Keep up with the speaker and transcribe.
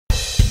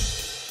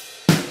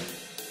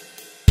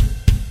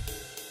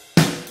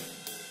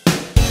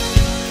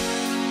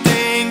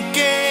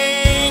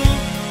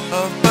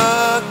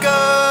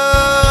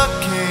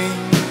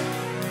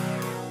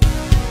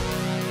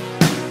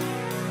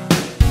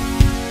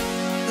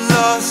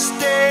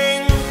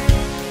lusting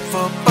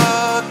for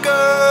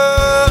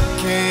Burger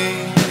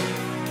King.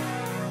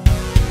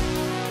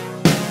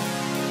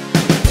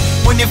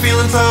 When you're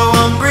feeling so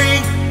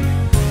hungry,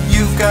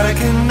 you've gotta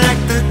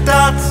connect the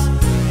dots.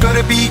 Go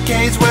to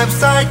BK's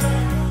website,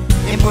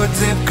 input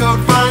zip code,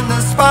 find the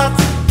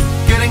spots.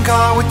 Get in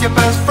car with your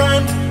best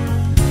friend,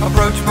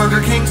 approach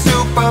Burger King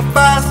super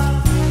fast.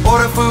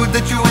 Order food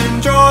that you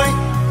enjoy,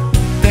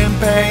 then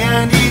pay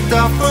and eat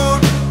the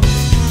food.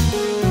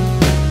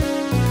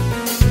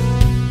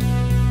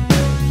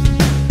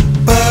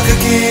 Burger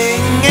King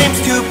aims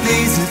to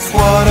please, it's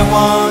what I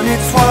want,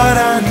 it's what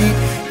I need.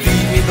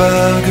 Feed me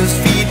burgers,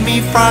 feed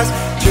me fries,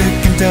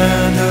 chicken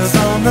tenders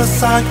on the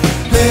side.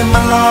 Live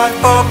my life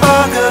for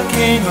Burger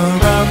King,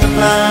 around the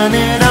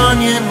planet,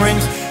 onion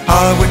rings.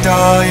 I would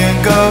die and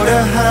go to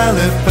hell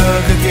if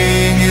Burger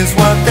King is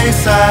what they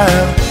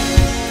sell.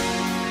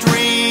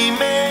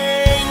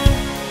 Dreaming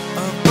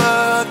of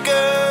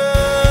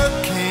Burger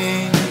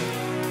King.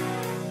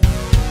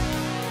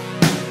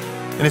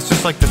 And it's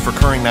just like this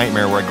recurring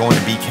nightmare where I go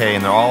into BK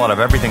and they're all out of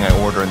everything I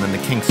order, and then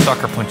the king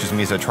sucker punches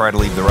me as I try to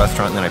leave the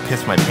restaurant, and then I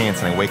piss my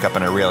pants and I wake up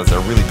and I realize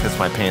I really pissed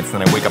my pants,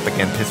 and then I wake up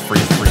again piss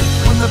free.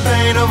 When the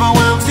pain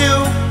overwhelms you,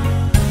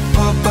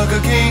 put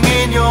Burger King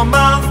in your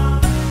mouth.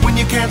 When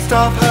you can't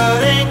stop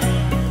hurting,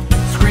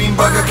 scream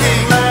Burger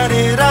King, let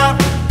it out.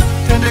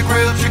 Tender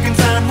grilled chicken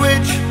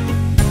sandwich,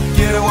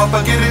 get a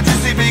Whopper, get a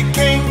juicy Big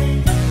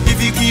King.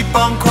 If you keep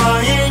on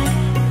crying,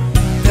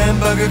 then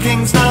Burger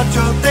King's not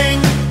your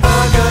thing.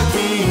 Burger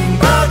King,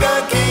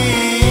 Burger King.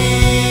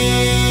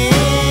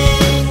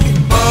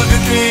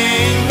 Burger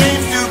King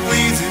aims to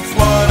please, it's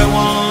what I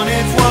want,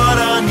 it's what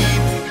I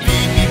need.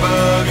 Feed me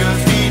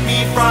burgers, feed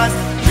me fries,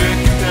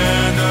 chicken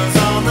tenders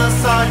on the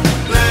side.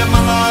 Live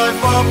my life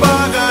for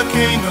Burger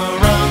King,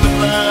 around the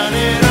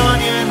planet,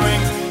 onion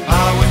rings.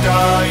 I would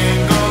die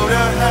and go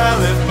to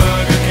hell if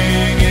Burger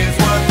King is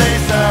what they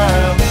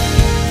sell.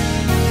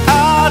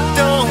 I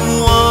don't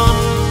want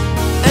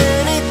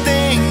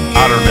anything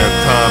I don't have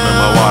time in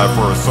my life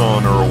for a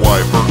son or a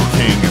wife. Burger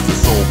King is the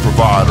sole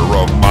provider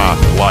of my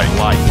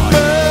life.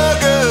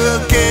 Burger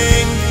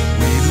King,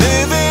 we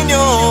live in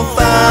your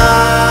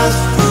fast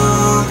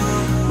food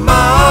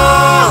monarch.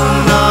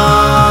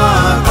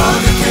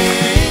 Burger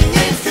King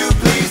aims to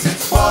please,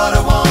 it's what I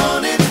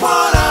want, it's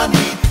what I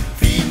need.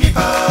 Feed me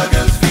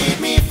burgers, feed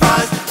me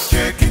fries,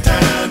 chicken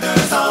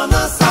tenders on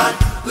the side.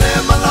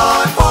 Live my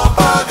life for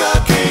Burger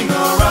King,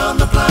 around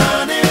the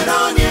planet,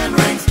 onion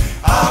rings.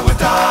 I would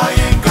die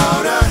and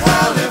go to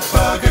hell if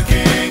Burger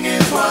King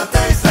is what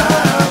they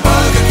sell.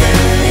 Burger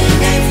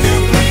King aims to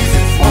please,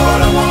 it's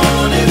what I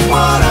want, it's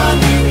what I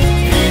need.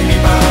 Feed me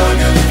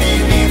burgers,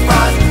 feed me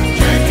fries,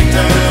 chicken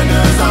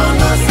tenders on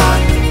the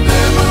side.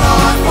 Live my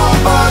life for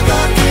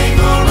Burger King,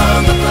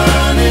 around the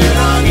planet,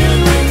 onion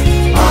rings.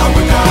 I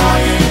would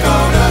die and go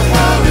to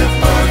hell if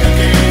Burger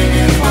King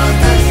is what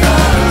they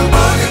sell.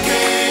 Burger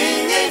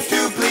King aims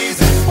to please,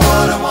 it's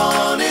what I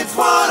want, it's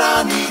what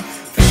I need.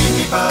 Feed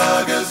me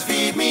burgers,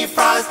 feed me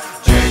fries,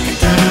 chicken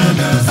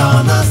tenders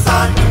on the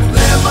side.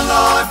 Live my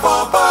life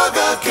for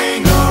Burger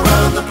King,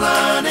 around the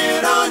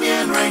planet,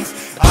 onion rings.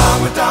 I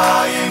would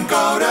die and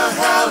go to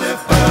hell if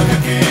Burger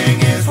King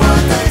is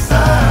what they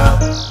sell.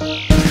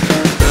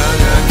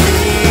 Burger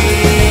King,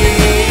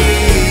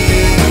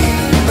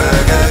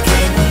 Burger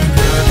King,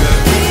 Burger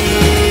King,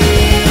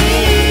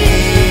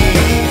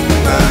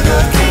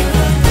 Burger King,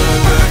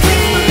 Burger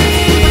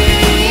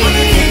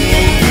King,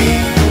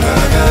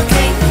 Burger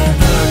King,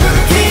 Burger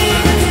King,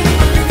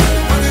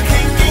 Burger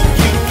King, King,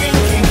 King, King,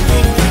 King,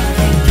 King,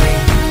 King, King.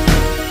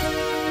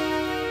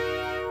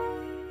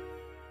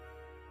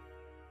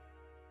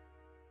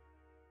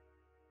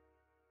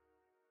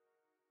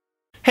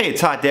 Hey,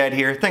 it's Hot Dad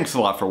here. Thanks a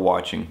lot for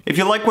watching. If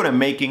you like what I'm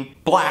making,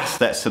 blast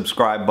that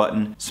subscribe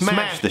button,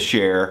 smash the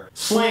share,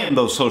 slam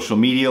those social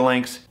media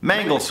links,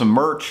 mangle some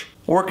merch,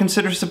 or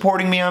consider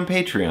supporting me on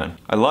Patreon.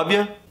 I love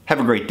you. Have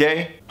a great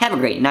day. Have a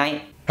great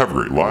night. Have a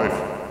great life.